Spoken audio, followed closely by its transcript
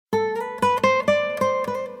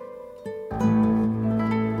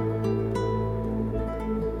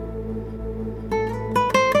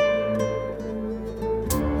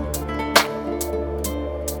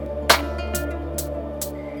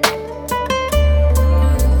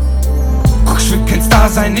da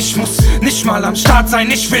sein. Ich muss nicht mal am Start sein.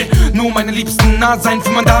 Ich will nur meine Liebsten nah sein. Für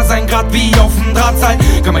mein Dasein, grad wie auf dem Drahtseil.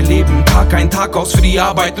 Kann mein Leben Tag ein, Tag aus für die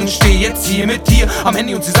Arbeit. Und ich stehe jetzt hier mit dir am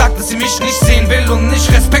Handy und sie sagt, dass sie mich nicht sehen will und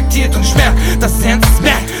nicht respektiert. Und ich merk, dass es ernst ist,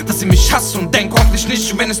 merk, dass sie mich hasst und denkt hoffentlich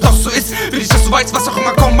nicht. Und wenn es doch so ist, will ich, dass du weißt, was auch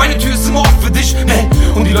immer kommt. Meine Tür ist immer offen für dich, hey.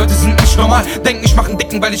 Und die Leute sind nicht normal, denken, ich mach einen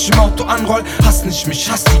Dicken, weil ich im Auto anroll. Hass nicht mich,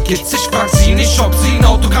 hass die Kids. Ich frag sie nicht, ob sie ein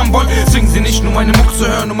Autogramm wollen. Zwingen sie nicht, nur meine Mucke zu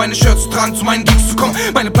hören, um meine Shirts zu tragen, zu meinen Gigs zu kommen,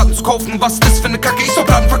 meine Platten zu kaufen. Was ist das für eine Kacke? Ich soll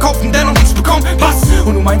Platten verkaufen, dennoch nichts bekommen. Was?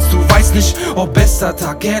 Und du meinst, du weißt nicht, ob bester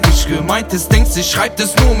Tag ehrlich gemeint ist. Denkst, ich schreib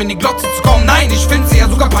das nur, um in die Glotze zu kommen. Nein, ich find's eher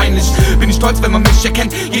sogar peinlich. Bin ich stolz, wenn man mich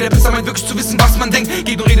erkennt. Jeder Pisser meint wirklich zu wissen, was man denkt.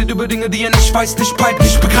 Geht und redet über Dinge, die er nicht weiß, nicht peilt,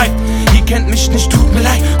 nicht begreift. Ihr kennt mich nicht, tut mir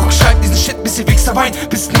leid. Guck, schreib diesen Shit, bis ihr Wichser weint,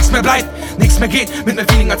 bis nichts mehr bleibt, nichts mehr geht. Mit mehr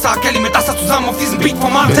Feeling als Kelly, mit Azad zusammen auf diesem Beat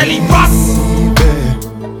vom Martelli. Was?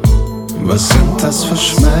 Was sind das für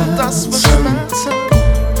Schmerzen,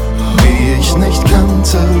 die ich nicht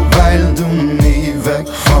kannte, weil du nie weg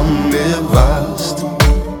von mir warst,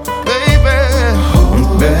 Baby.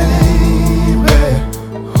 Und Baby,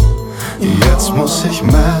 jetzt muss ich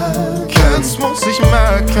merken,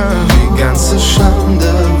 die ganze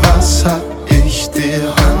Schande, was hab ich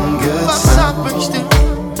dir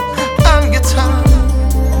angetan?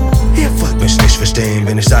 Ihr wollt mich nicht verstehen,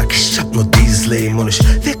 wenn ich sag, ich hab nur dieses Leben und ich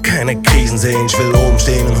will keine Krisen sehen. Ich will oben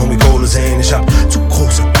stehen und Homie Kohle sehen. Ich hab zu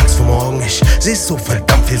große Angst vor morgen. Ich seh so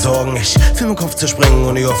verdammt viel Sorgen. Ich fühl meinen Kopf zerspringen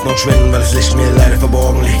und die Hoffnung schwinden, weil das Licht mir leider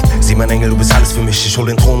verborgen liegt. Sieh, mein Engel, du bist alles für mich. Ich hol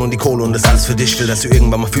den Thron und die Kohle und das alles für dich. Will, dass du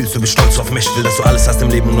irgendwann mal fühlst, du bist stolz auf mich. Will, dass du alles hast im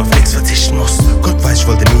Leben und auf nichts verzichten musst. Gott weiß, ich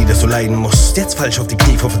wollte nie, dass du leiden musst. Jetzt fall ich auf die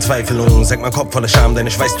Knie vor Verzweiflung. Sag mein Kopf voller Scham, denn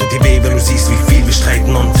ich weiß, tut dir weh, wenn du siehst, wie viel wir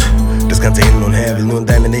streiten. Und das ganze hin und her will nur in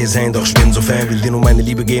deiner Nähe sein, doch ich bin so fern. Will dir nur meine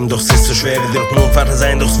Liebe geben, doch es ist so schwer. Will dir doch nur ein Vater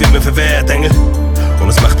sein, doch es wird mir verwehrt, Engel. Und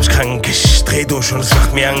es macht mich krank, ich dreh durch und es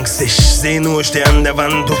macht mir Angst. Ich seh nur, ich steh an der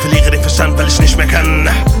Wand und verliere den Verstand, weil ich nicht mehr kann.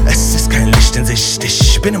 Es ist kein Licht in Sicht,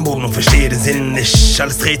 ich bin am Boden und verstehe den Sinn nicht.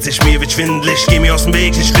 Alles dreht sich, mir wird schwindelig, geh mir aus dem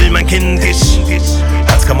Weg, ich will mein Kind.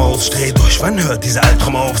 Hals kam aus, ich dreh durch, wann hört dieser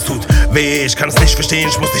Albtraum auf? Es tut weh, ich kann es nicht verstehen,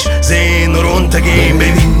 ich muss dich sehen oder untergehen,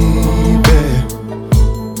 Baby.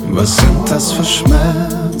 Was sind das für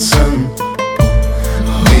Schmerzen,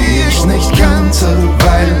 die ich nicht kannte,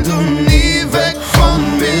 weil du nie weg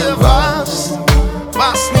von mir warst,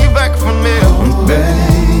 nie weg von mir. Und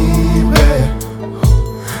Baby,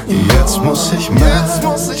 jetzt muss ich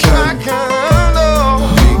merken,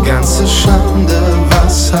 die ganze Schande,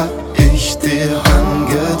 was hab ich dir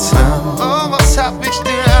angetan? Oh, was hab ich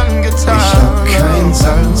dir angetan? Ich hab kein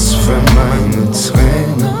Salz für meine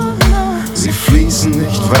Tränen. Sie fließen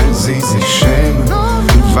nicht, weil sie sich schämen.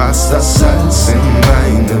 Du warst das Salz in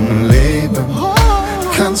meinem Leben.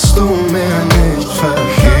 Kannst du mir nicht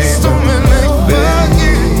vergeben,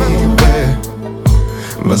 Baby?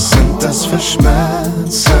 Was sind das für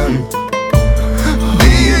Schmerzen,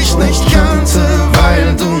 die ich nicht kannte,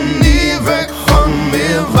 weil du nie weg von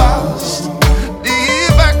mir warst,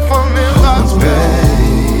 Und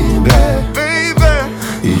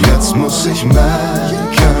Baby, jetzt muss ich merken,